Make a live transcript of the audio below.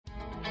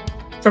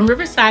From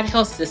Riverside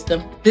Health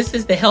System, this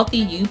is the Healthy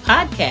You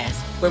podcast,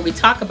 where we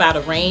talk about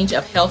a range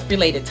of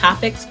health-related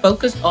topics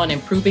focused on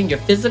improving your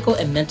physical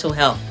and mental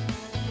health.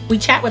 We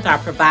chat with our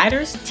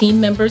providers,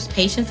 team members,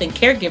 patients, and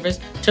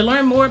caregivers to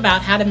learn more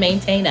about how to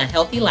maintain a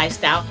healthy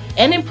lifestyle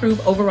and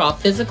improve overall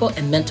physical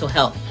and mental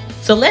health.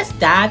 So let's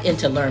dive in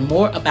to learn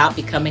more about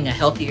becoming a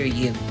healthier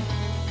you.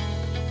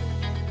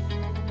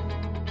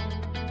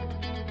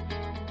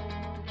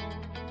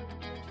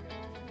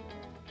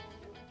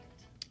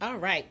 All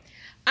right.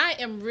 I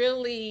am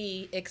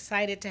really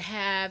excited to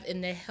have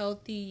in the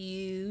Healthy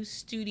You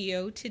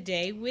studio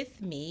today with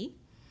me,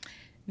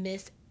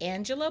 Miss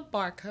Angela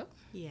Barco.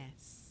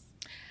 Yes.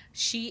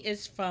 She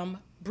is from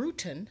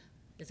Bruton.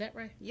 Is that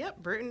right?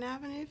 Yep, Bruton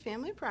Avenue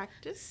Family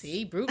Practice.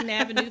 See, Bruton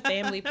Avenue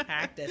Family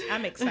Practice.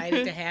 I'm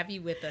excited to have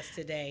you with us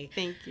today.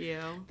 Thank you.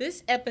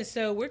 This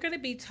episode, we're going to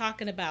be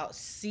talking about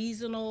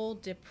seasonal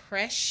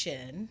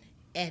depression,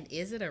 and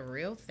is it a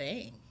real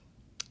thing?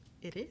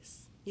 It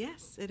is.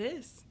 Yes, it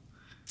is.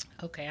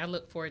 Okay, I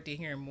look forward to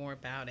hearing more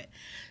about it.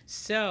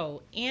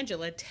 So,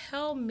 Angela,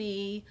 tell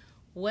me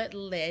what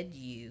led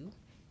you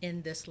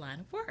in this line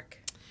of work.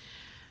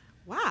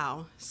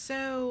 Wow.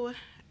 So,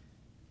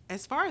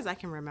 as far as I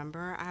can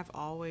remember, I've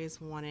always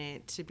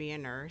wanted to be a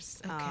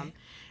nurse. Okay.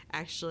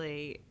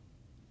 Actually,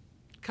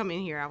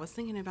 coming here, I was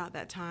thinking about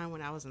that time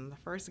when I was in the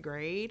first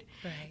grade.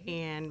 Right.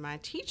 And my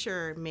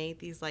teacher made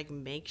these like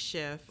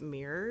makeshift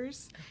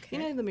mirrors. Okay.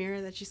 You know, the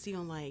mirror that you see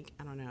on like,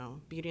 I don't know,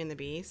 Beauty and the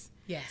Beast?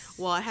 Yes.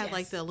 Well, I had yes.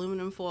 like the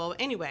aluminum foil.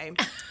 Anyway,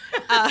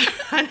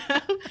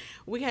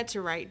 we had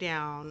to write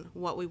down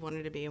what we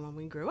wanted to be when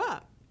we grew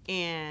up.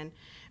 And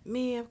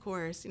me, of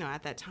course,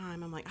 at that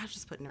time, I'm like, I'll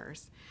just put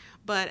nurse.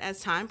 But as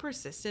time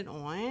persisted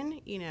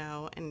on,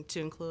 and to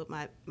include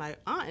my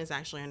aunt is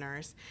actually a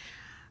nurse,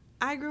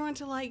 I grew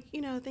into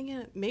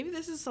thinking maybe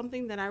this is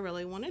something that I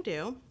really want to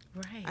do.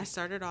 Right. I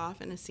started off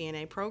in a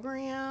CNA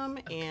program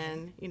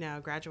and,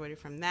 graduated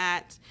from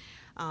that,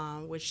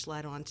 which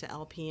led on to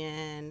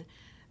LPN,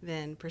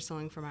 then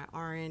pursuing for my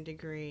RN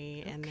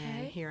degree, and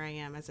then here I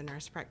am as a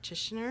nurse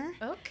practitioner.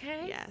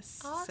 Okay.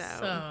 Yes. Awesome.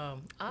 So,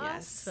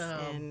 Yes.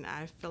 And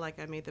I feel like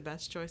I made the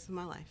best choice of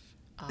my life.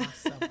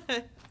 Awesome.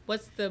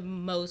 What's the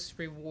most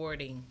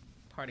rewarding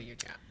part of your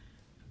job?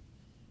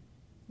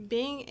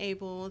 Being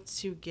able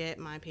to get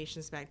my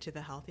patients back to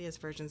the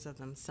healthiest versions of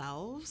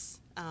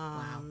themselves,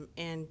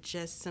 and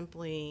just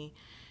simply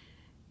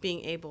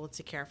being able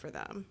to care for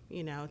them,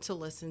 to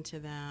listen to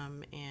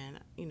them. And,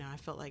 I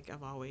felt like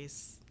I've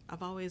always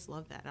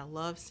loved that. I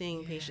love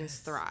seeing patients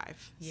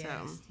thrive. Yes,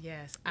 So,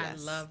 yes. I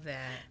love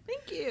that.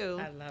 Thank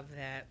you. I love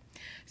that.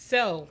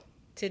 So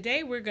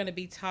today we're going to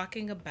be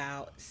talking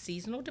about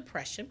seasonal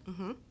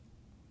depression.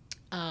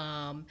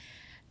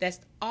 That's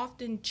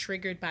often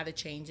triggered by the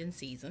change in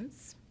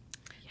seasons.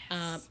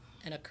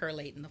 And occur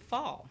late in the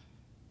fall.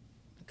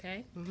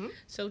 Okay?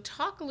 So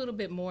talk a little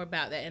bit more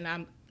about that.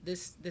 And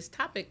this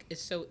topic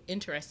is so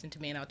interesting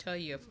to me, and I'll tell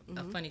you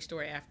a funny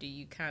story after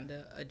you kind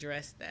of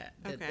address that,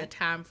 the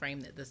time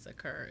frame that this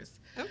occurs.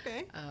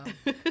 Okay.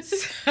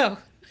 So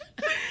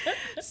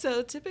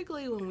So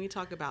typically when we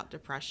talk about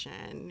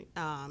depression,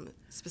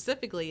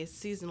 specifically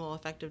seasonal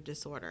affective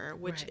disorder,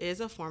 which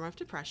is a form of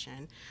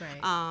depression,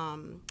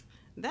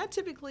 that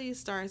typically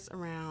starts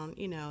around,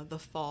 the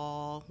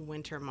fall,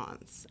 winter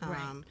months,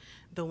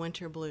 the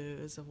winter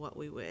blues of what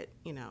we would,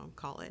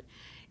 call it.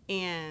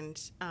 And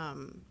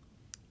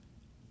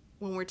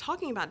when we're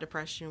talking about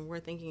depression,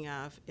 we're thinking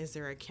of, is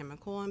there a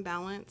chemical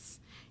imbalance,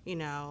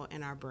 in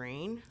our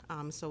brain?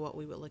 So what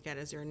we would look at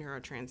is your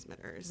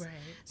neurotransmitters. Right.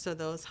 So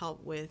those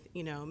help with,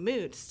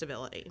 mood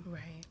stability.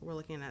 Right. We're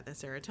looking at the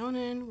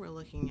serotonin. We're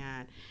looking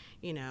at,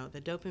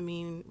 the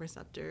dopamine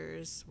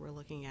receptors. We're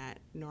looking at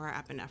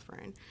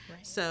norepinephrine.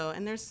 Right. So,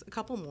 and there's a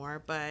couple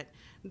more, but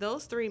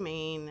those three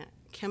main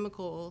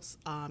chemicals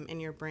in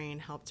your brain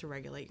help to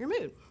regulate your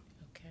mood.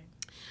 Okay.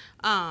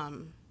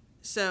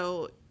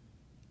 So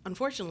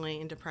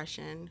unfortunately in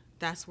depression,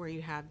 that's where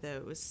you have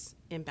those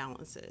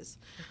imbalances.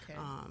 Okay.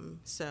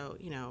 So,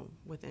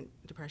 within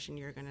depression,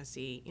 you're going to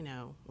see,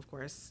 of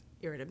course,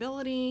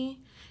 irritability,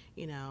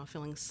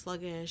 feeling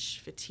sluggish,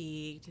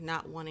 fatigued,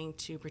 not wanting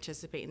to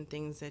participate in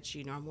things that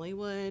you normally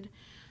would,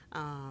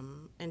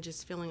 and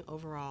just feeling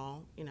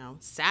overall,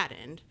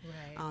 saddened.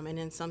 Right. And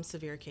in some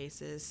severe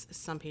cases,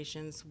 some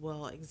patients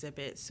will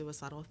exhibit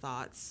suicidal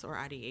thoughts or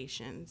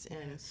ideations.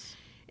 And Yes.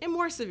 in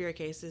more severe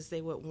cases,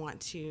 they would want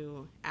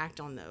to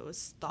act on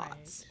those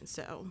thoughts. Right.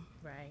 So,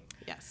 Right.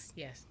 yes.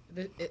 Yes.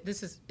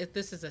 This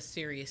is a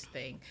serious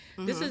thing.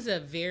 This is a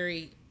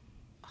very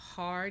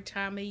hard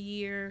time of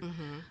year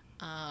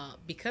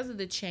because of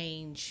the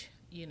change,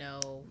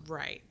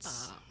 Right.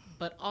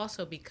 but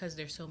also because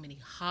there's so many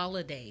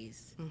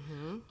holidays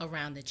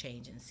around the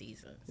change in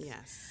seasons.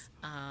 Yes.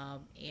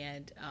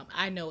 And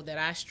I know that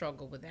I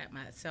struggle with that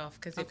myself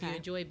because if you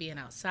enjoy being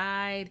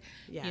outside,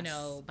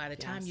 by the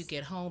time you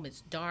get home,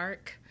 it's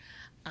dark.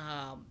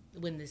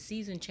 When the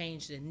season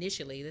changed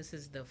initially, this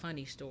is the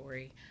funny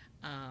story,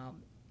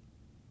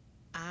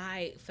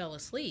 I fell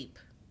asleep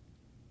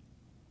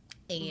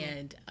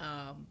and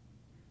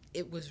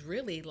it was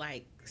really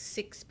like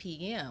 6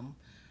 p.m.,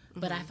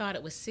 but I thought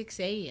it was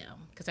 6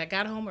 a.m. because I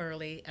got home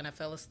early and I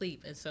fell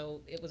asleep. And so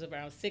it was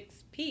around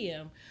 6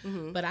 p.m.,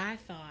 but I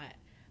thought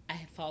I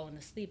had fallen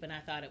asleep and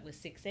I thought it was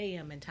 6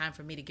 a.m. and time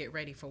for me to get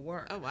ready for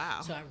work. Oh,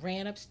 wow. So I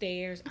ran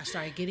upstairs. I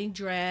started getting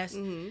dressed.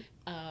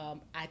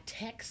 I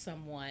text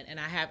someone, and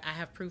I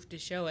have proof to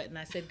show it. And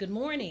I said, "Good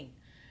morning.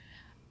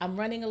 I'm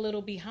running a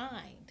little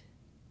behind."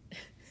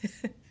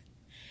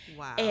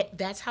 Wow. And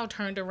that's how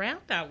turned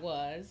around I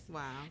was.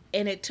 Wow.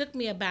 And it took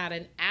me about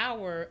an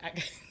hour.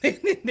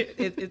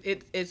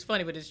 It's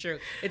funny, but it's true.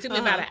 It took me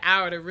about an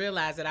hour to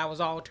realize that I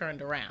was all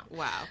turned around.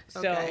 Wow.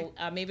 So,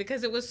 I mean,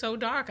 because it was so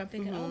dark, I'm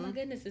thinking, oh my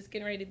goodness, it's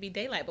getting ready to be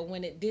daylight. But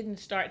when it didn't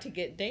start to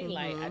get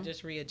daylight, I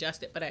just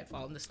readjusted, but I had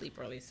fallen asleep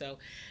early. So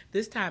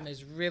this time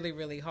is really,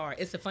 really hard.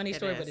 It's a funny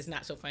story, but it's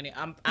not so funny.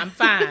 I'm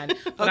fine,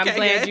 but I'm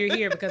glad you're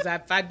here because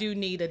if I do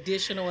need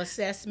additional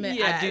assessment,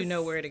 I do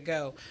know where to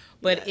go.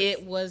 But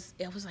it was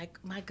like,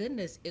 my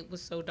goodness, it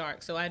was so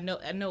dark. So I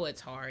know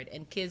it's hard,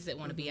 and kids that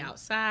want to be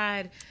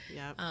outside,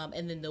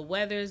 and then the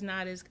weather's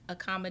not as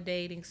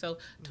accommodating. So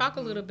talk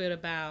a little bit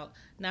about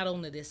not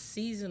only the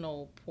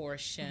seasonal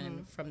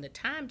portion from the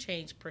time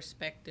change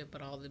perspective,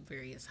 but all the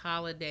various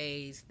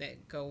holidays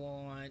that go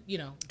on,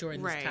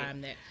 during this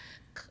time that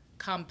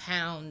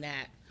compound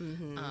that.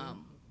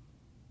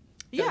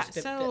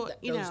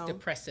 Those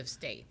depressive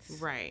states.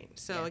 Right.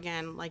 So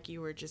again, like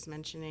you were just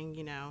mentioning,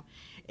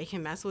 it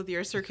can mess with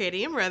your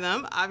circadian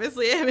rhythm.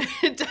 Obviously,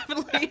 it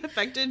definitely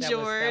affected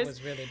yours. That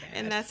was really bad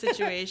in that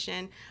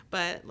situation.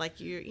 But like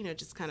you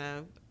just kind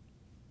of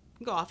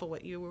go off of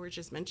what you were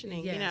just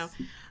mentioning.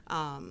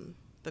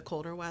 The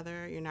colder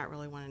weather, you're not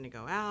really wanting to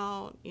go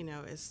out.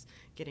 It's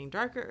getting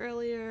darker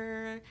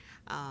earlier.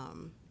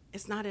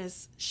 It's not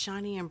as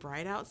shiny and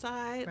bright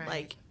outside. Right.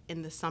 Like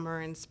in the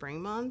summer and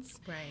spring months,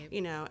 right?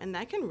 And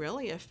that can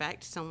really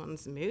affect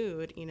someone's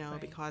mood,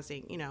 be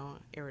causing,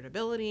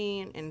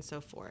 irritability and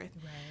so forth.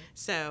 Right.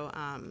 So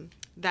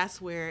that's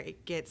where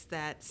it gets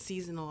that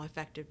seasonal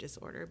affective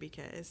disorder,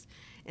 because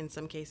in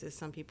some cases,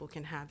 some people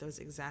can have those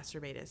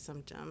exacerbated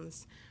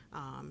symptoms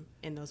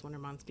in those winter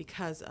months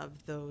because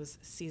of those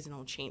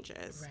seasonal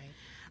changes.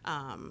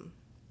 Right.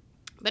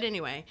 But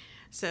anyway,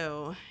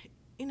 so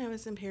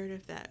it's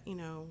imperative that,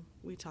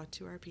 we talk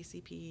to our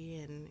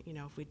PCP and,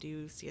 if we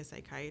do see a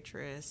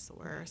psychiatrist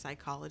or a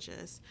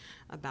psychologist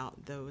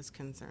about those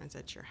concerns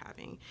that you're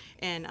having.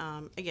 And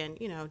again,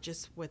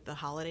 just with the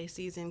holiday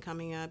season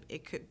coming up,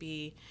 it could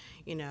be,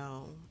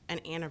 an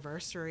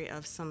anniversary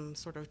of some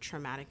sort of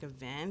traumatic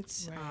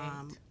event.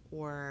 Right.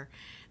 Or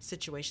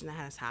situation that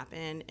has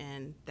happened,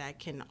 and that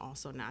can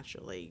also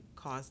naturally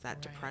cause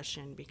that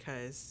depression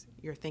because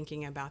you're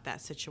thinking about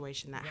that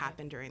situation that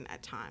happened during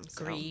that time.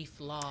 So, grief,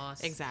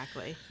 loss.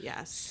 Exactly.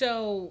 Yes.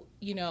 So,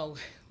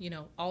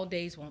 all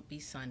days won't be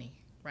sunny,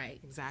 right?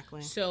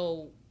 Exactly.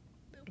 So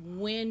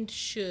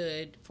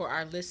for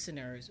our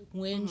listeners,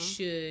 when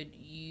should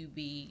you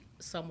be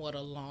somewhat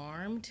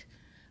alarmed?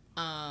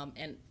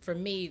 And for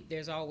me,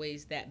 there's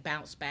always that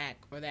bounce back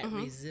or that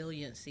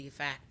resiliency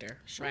factor,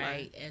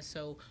 right? And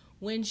so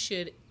when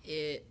should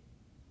it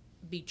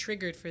be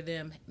triggered for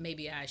them?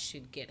 Maybe I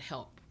should get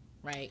help,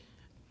 right?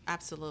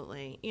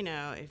 Absolutely.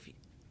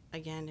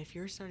 If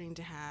you're starting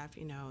to have,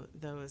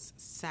 those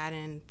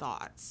saddened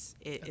thoughts,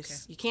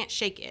 you can't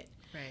shake it.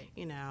 Right.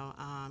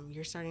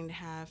 You're starting to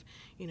have,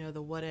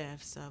 the what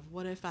ifs of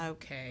what if I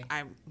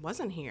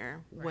wasn't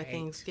here? Would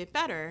things get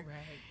better?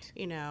 Right.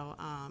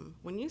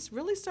 When you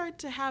really start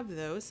to have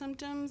those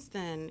symptoms,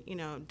 then,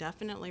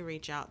 definitely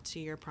reach out to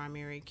your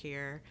primary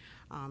care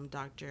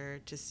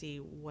doctor to see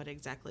what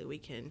exactly we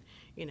can,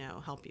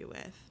 help you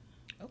with.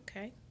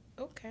 Okay.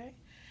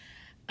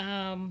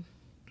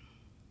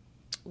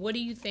 What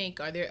do you think?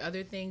 Are there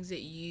other things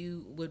that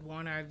you would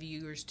want our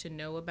viewers to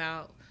know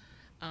about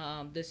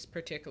this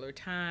particular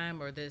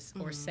time or this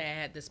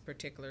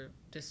particular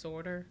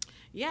disorder?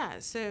 Yeah.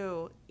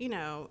 So,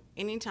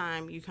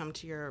 anytime you come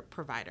to your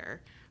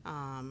provider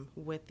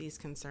with these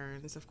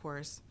concerns, of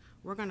course,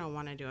 we're going to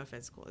want to do a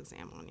physical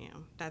exam on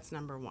you. That's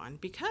number one,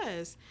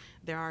 because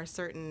there are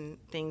certain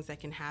things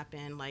that can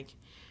happen, like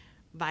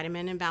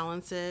vitamin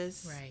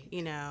imbalances,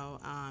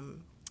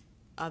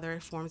 other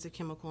forms of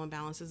chemical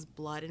imbalances,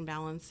 blood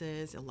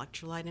imbalances,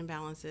 electrolyte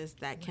imbalances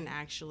that can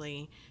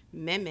actually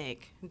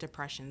mimic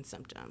depression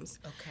symptoms.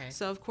 Okay.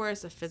 So, of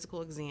course, a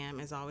physical exam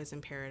is always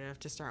imperative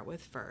to start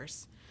with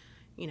first.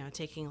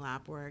 Taking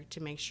lab work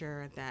to make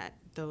sure that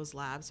those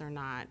labs are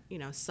not,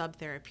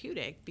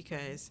 subtherapeutic,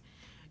 because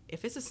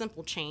if it's a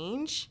simple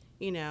change,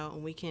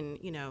 and we can,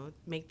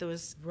 make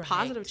those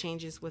positive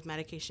changes with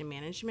medication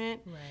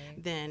management,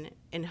 then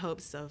in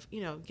hopes of,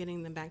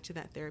 getting them back to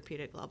that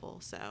therapeutic level.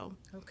 So,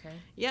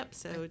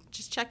 so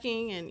just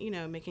checking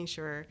and, making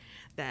sure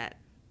that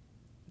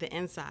the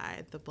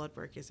inside, the blood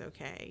work is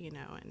okay,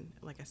 and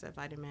like I said,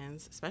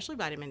 vitamins, especially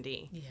vitamin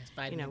D. Yes,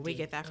 vitamin D. We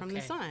get that from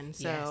the sun.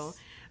 So,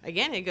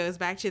 again, it goes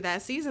back to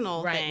that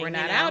seasonal thing. We're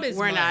not out as much.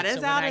 We're not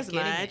out as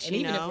much. And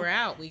even if we're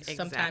out, we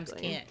sometimes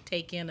can't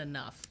take in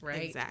enough,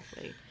 right?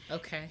 Exactly.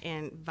 Okay.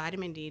 And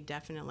vitamin D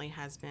definitely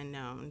has been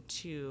known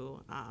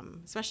to,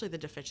 especially the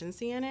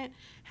deficiency in it,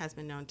 has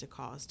been known to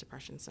cause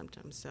depression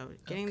symptoms. So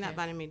getting that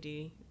vitamin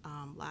D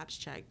labs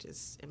checked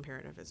is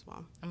imperative as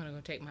well. I'm going to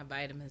go take my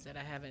vitamins that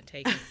I haven't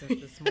taken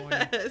since this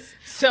morning.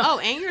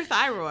 And your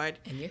thyroid.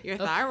 Your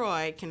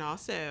thyroid can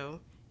also,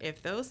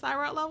 if those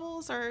thyroid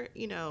levels are,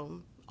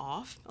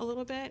 off a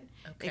little bit,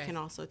 it can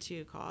also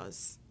too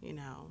cause,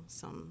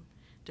 some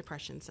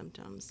depression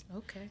symptoms.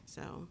 Okay.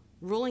 So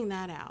ruling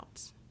that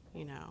out,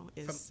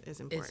 is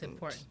important. It's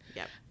important.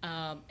 Yep.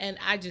 And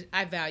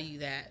I value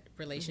that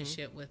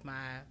relationship with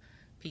my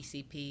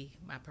PCP,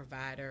 my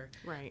provider.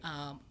 Right.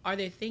 Are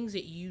there things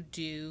that you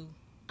do?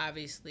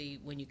 Obviously,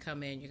 when you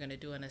come in, you're going to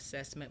do an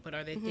assessment, but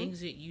are there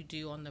things that you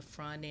do on the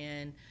front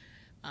end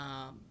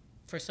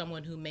for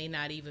someone who may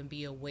not even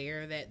be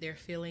aware that they're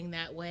feeling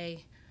that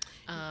way?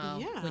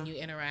 When you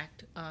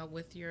interact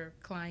with your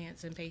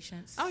clients and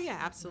patients? Oh, yeah,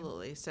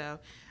 absolutely. So,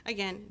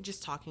 again,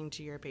 just talking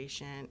to your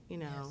patient,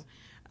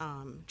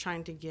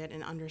 trying to get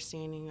an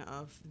understanding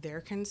of their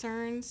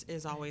concerns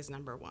is always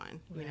number one,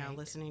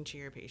 listening to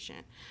your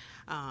patient.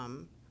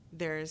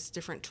 There's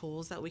different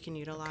tools that we can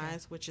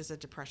utilize, which is a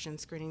depression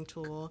screening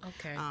tool,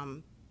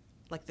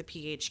 like the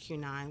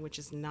PHQ-9, which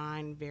is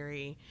 9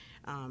 very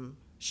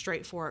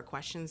straightforward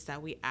questions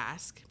that we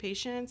ask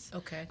patients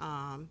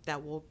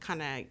that will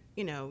kind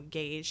of,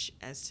 gauge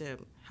as to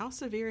how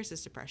severe is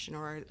this depression,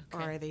 or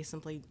are they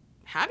simply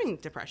having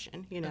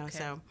depression,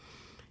 So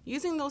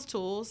using those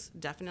tools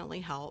definitely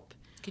help.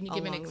 Can you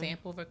give an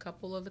example of a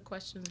couple of the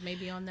questions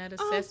maybe on that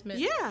assessment?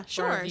 Yeah,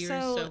 sure.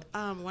 So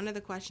one of the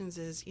questions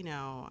is,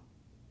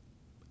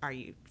 are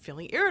you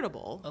feeling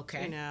irritable?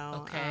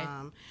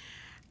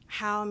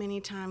 How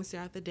many times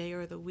throughout the day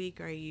or the week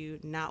are you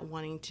not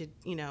wanting to,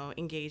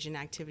 engage in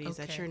activities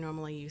that you're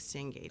normally used to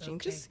engaging?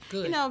 Just,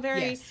 good.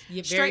 Very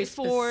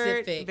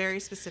straightforward, very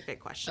specific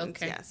questions.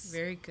 Okay. Yes.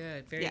 Very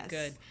good. Very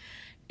good.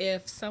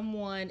 If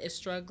someone is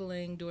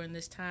struggling during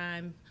this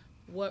time,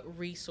 what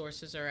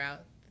resources are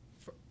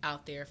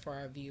out there for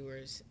our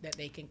viewers that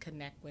they can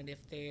connect with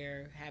if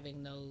they're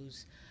having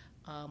those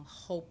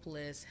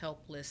hopeless,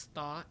 helpless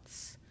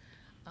thoughts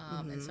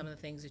and some of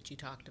the things that you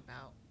talked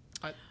about?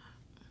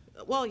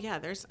 Well, yeah,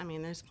 there's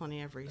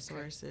plenty of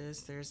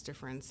resources. There's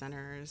different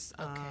centers.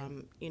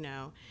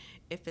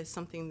 If it's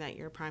something that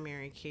your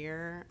primary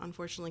care,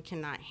 unfortunately,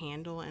 cannot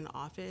handle in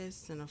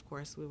office, then, of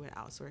course, we would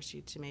outsource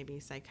you to maybe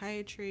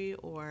psychiatry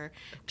or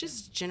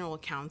just general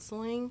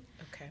counseling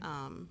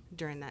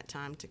during that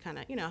time to kind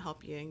of,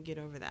 help you and get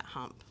over that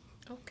hump.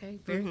 Okay,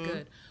 very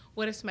good.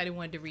 What if somebody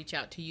wanted to reach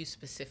out to you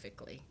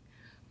specifically?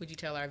 Would you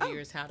tell our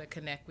viewers how to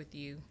connect with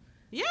you?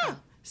 Yeah.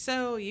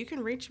 So you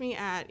can reach me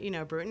at,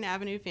 Bruton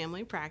Avenue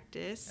Family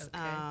Practice,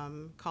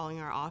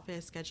 calling our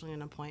office, scheduling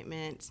an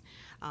appointment.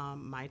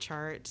 My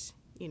chart,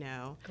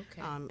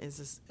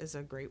 is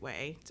a great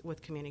way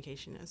with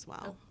communication as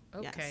well.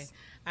 Okay. Yes.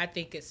 I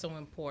think it's so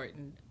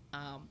important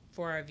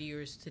for our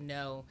viewers to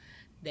know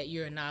that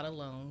you're not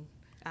alone.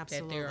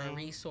 Absolutely. That there are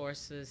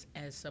resources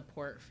and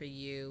support for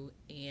you.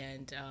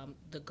 And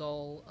the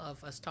goal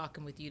of us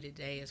talking with you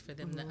today is for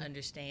them to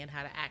understand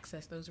how to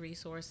access those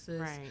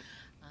resources.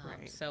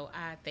 Right. So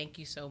I thank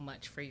you so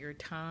much for your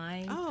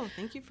time. Oh,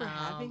 thank you for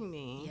having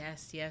me.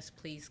 Yes,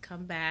 please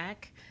come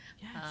back.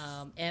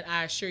 Yes. And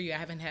I assure you I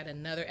haven't had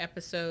another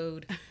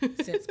episode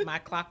since my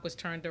clock was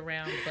turned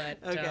around, but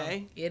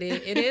it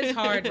is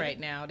hard right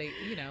now to,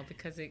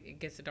 because it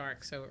gets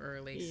dark so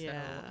early.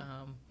 Yeah.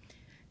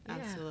 So,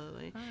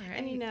 absolutely. All right.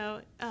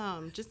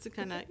 And, just to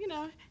kind of,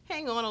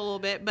 hang on a little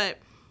bit, but,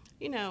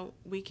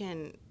 we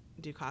can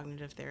do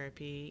cognitive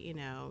therapy,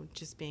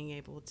 just being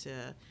able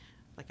to,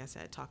 like I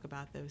said, talk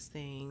about those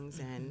things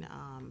and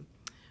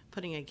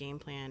putting a game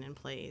plan in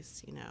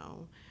place,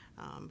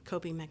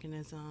 coping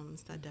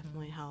mechanisms that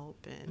definitely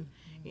help. And,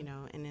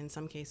 and in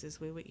some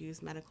cases we would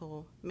use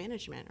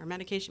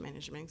medication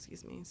management,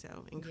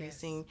 So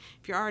increasing,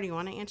 if you're already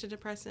on an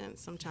antidepressant,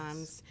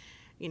 sometimes,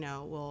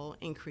 we'll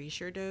increase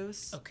your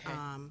dose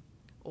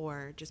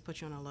or just put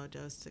you on a low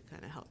dose to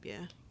kind of help you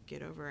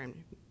get over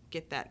and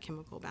get that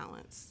chemical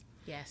balance.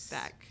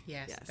 Back.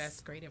 Yes,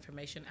 that's great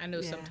information. I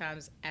know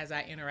sometimes as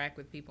I interact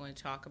with people and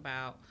talk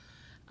about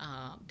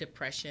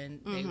depression,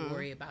 they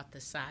worry about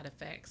the side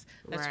effects.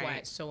 That's why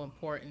it's so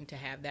important to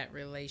have that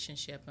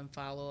relationship and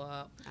follow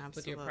up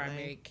with your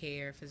primary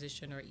care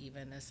physician or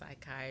even a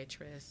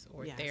psychiatrist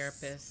or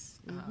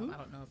therapist. I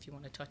don't know if you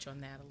want to touch on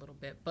that a little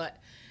bit, but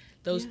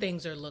those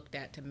things are looked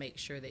at to make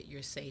sure that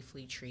you're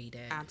safely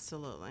treated.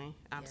 Absolutely.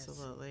 Yes.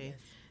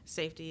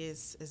 Safety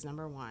is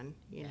number one,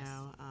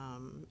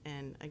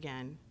 and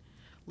again,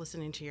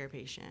 listening to your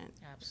patient.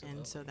 Absolutely.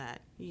 And so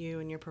that you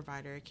and your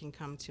provider can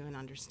come to an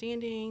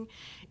understanding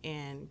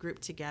and group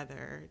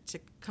together to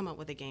come up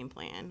with a game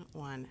plan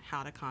on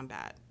how to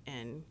combat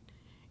and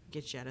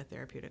get you at a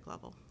therapeutic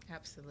level.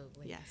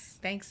 Absolutely. Yes.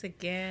 Thanks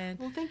again.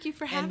 Well, thank you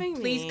for having me.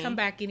 Please come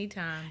back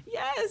anytime.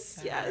 Yes.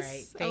 All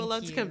right. I would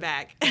love to come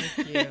back. Thank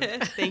you.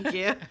 Thank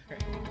you.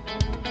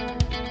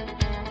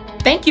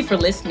 Thank you for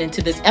listening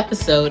to this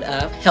episode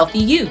of Healthy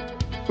You.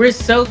 We're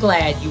so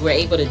glad you were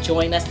able to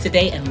join us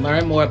today and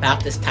learn more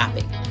about this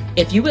topic.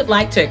 If you would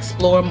like to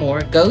explore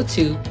more, go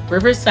to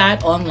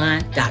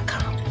riversideonline.com.